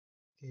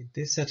Okay,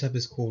 this setup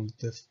is called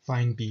the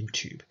fine beam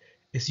tube.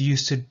 It's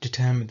used to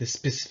determine the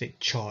specific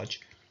charge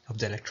of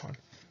the electron.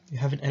 You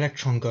have an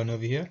electron gun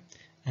over here,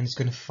 and it's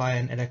going to fire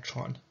an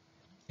electron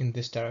in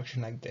this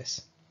direction like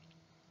this.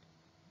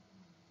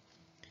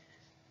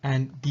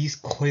 And these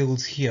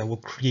coils here will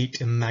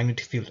create a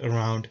magnetic field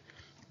around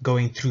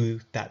going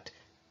through that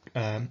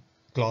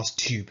glass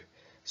tube.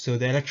 So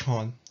the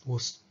electron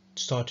will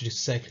start to do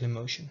circular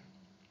motion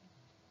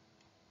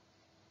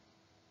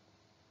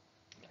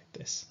like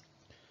this.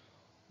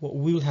 What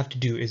we'll have to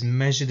do is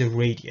measure the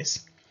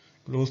radius.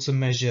 We'll also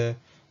measure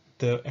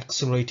the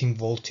accelerating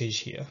voltage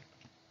here.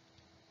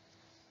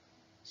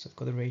 So I've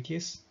got the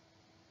radius.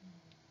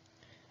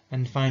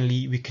 And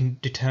finally, we can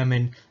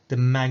determine the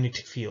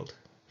magnetic field,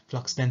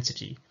 flux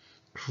density,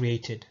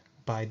 created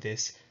by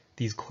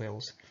these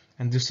coils.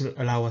 And this will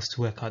allow us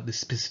to work out the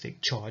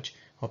specific charge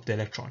of the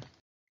electron.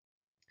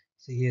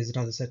 So here's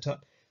another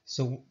setup.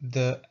 So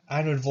the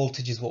anode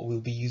voltage is what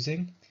we'll be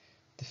using.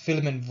 The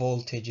filament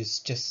voltage is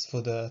just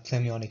for the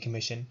thermionic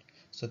emission,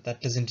 so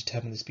that doesn't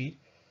determine the speed.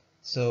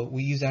 So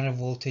we use anode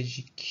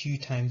voltage Q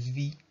times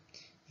V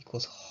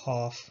equals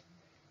half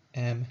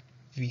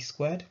mv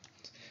squared.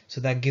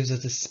 So that gives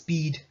us the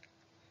speed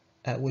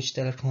at which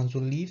the electrons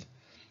will leave.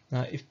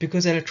 Now,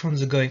 because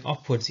electrons are going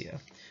upwards here,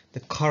 the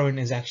current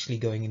is actually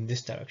going in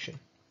this direction,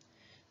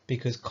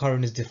 because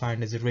current is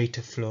defined as the rate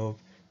of flow of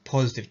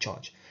positive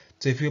charge.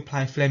 So if we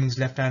apply Fleming's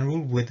left-hand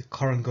rule with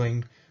current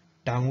going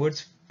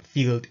downwards,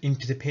 field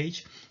into the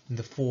page, and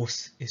the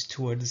force is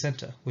toward the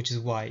center, which is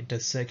why it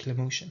does circular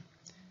motion.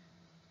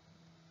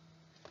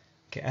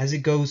 Okay, as it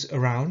goes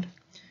around,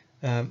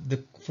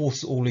 the force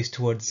is always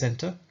toward the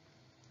center.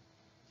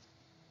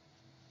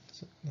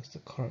 So that's the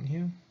current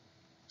here.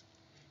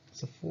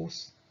 It's the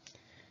force.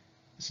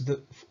 So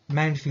the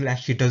magnetic field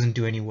actually doesn't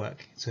do any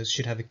work, so it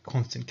should have a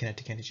constant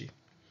kinetic energy.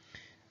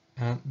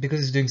 Because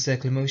it's doing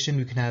circular motion,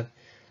 we can have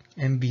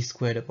mb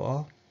squared of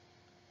r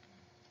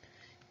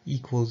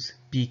equals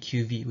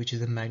bqv, which is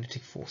the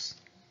magnetic force.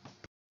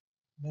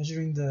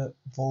 Measuring the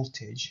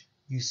voltage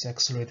used to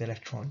accelerate the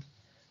electron,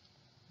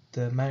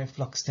 the magnetic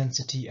flux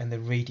density and the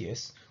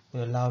radius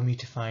will allow me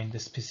to find the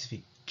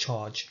specific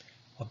charge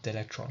of the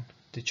electron,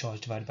 the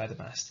charge divided by the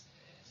mass.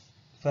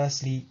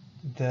 Firstly,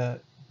 the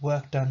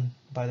work done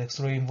by the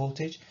accelerating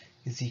voltage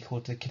is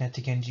equal to the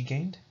kinetic energy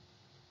gained,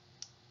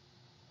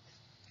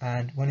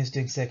 and when it's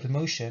doing circular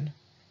motion,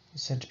 the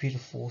centripetal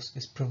force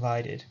is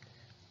provided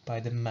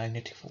by the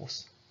magnetic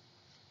force.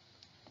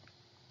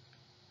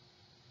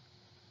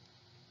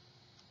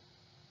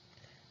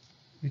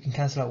 We can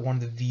cancel out one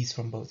of the v's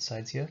from both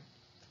sides here,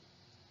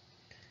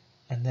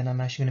 and then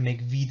I'm actually going to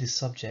make v the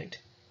subject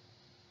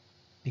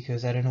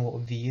because I don't know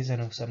what v is, so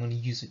I'm going to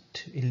use it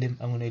to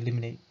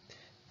eliminate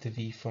the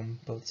v from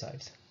both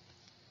sides.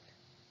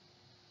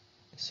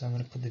 So I'm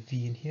going to put the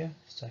v in here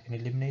so I can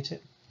eliminate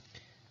it.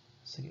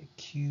 So I get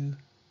q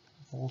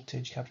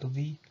voltage capital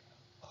V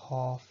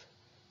half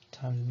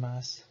times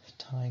mass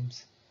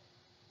times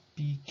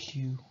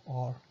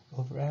bqr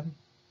over m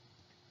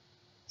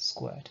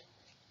squared.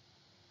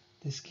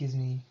 This gives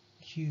me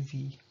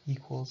qv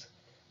equals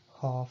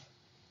half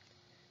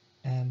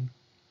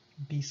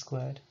b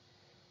squared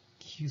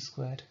q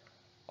squared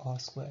r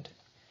squared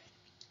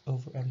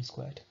over m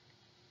squared.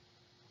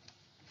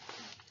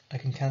 I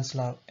can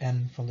cancel out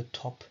m from the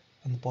top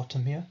and the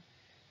bottom here,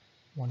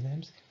 one of the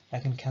m's. I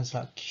can cancel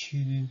out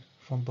q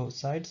from both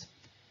sides,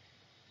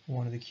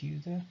 one of the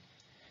q's there,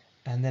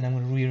 and then I'm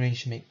going to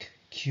rearrange to make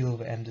q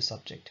over m the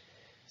subject.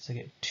 So I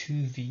get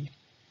 2v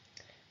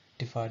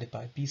divided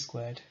by b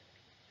squared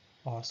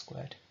r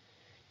squared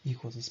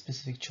equals the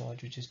specific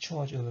charge, which is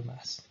charge over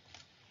mass.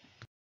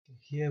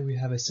 Here we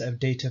have a set of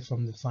data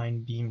from the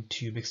fine beam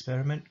tube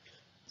experiment.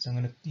 So I'm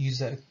going to use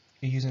that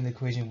using the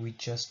equation we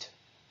just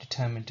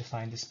determined to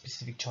find the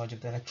specific charge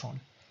of the electron.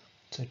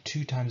 So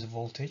 2 times the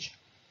voltage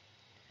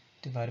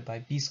divided by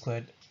b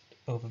squared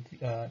over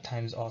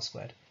times r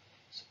squared.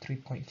 So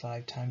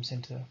 3.5 times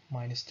 10 to the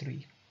minus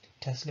 3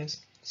 Teslas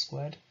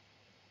squared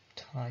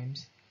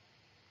times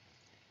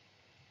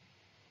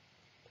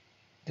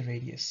the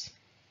radius.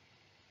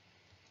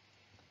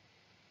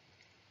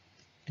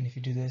 And if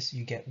you do this,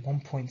 you get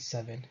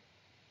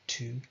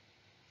 1.72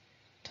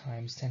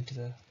 times 10 to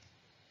the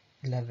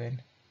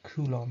 11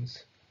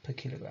 coulombs per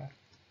kilogram.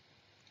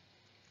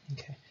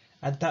 Okay.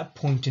 At that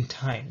point in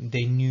time,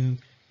 they knew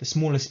the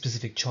smallest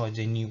specific charge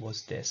they knew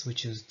was this,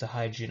 which is the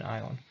hydrogen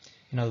ion,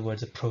 in other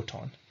words, a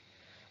proton.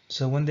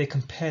 So when they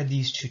compare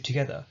these two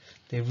together,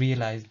 they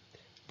realized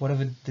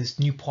whatever this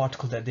new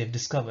particle that they've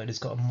discovered has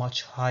got a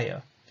much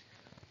higher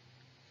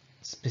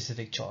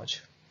specific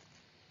charge.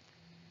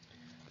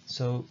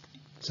 So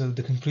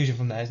the conclusion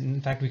from that is, in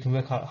fact, we can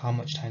work out how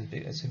much times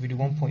bigger. So if we do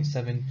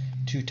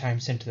 1.72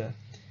 times 10 to the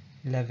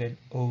 11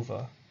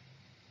 over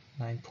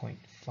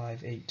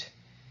 9.58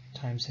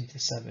 times 10 to the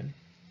 7,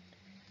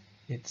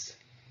 it's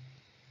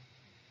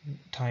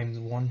times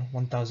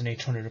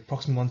 1,800,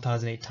 approximately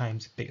 1,008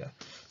 times bigger.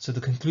 So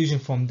the conclusion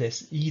from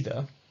this,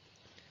 either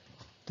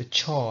the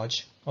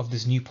charge of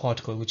this new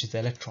particle, which is the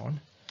electron,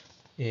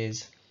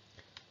 is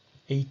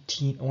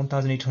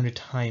 1,800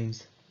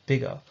 times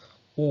bigger,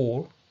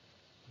 or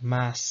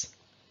mass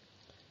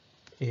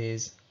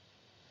is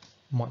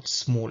much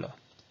smaller.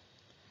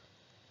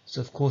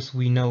 So of course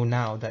we know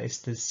now that it's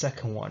the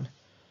second one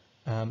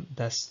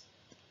that's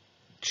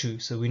true.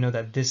 So we know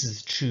that this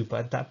is true, but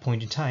at that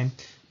point in time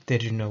they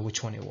didn't know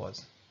which one it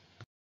was.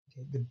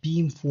 Okay, the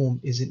beamform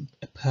isn't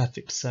a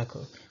perfect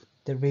circle.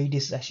 The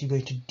radius is actually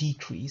going to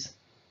decrease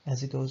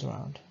as it goes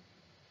around.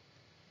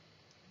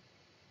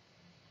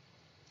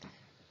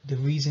 The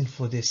reason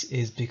for this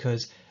is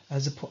because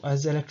as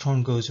the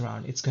electron goes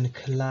around, it's going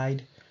to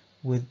collide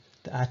with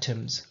the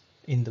atoms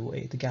in the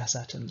way, the gas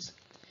atoms.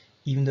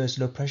 Even though it's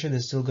low pressure,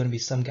 there's still going to be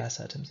some gas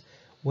atoms.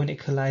 When it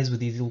collides with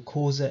these, it will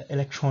cause the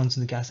electrons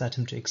in the gas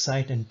atom to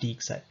excite and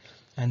de-excite,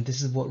 and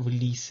this is what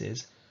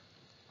releases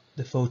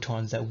the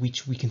photons that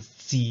which we can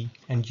see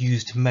and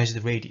use to measure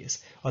the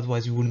radius.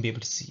 Otherwise we wouldn't be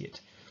able to see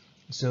it.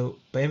 So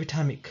but every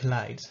time it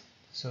collides,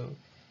 so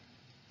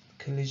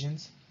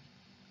collisions,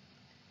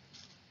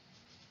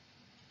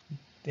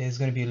 there's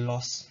going to be a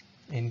loss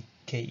in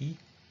Ke,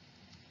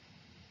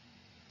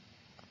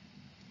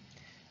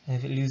 and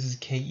if it loses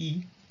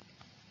Ke,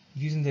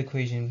 using the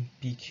equation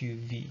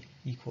BQV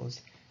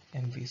equals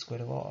mv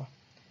squared of r,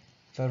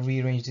 if I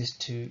rearrange this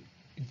to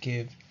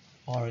give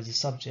r as a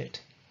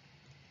subject,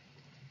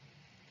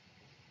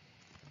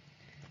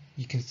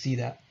 you can see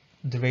that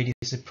the radius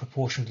is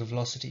proportional to the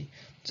velocity.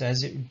 So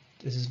as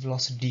this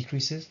velocity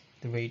decreases,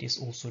 the radius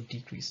also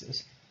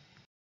decreases.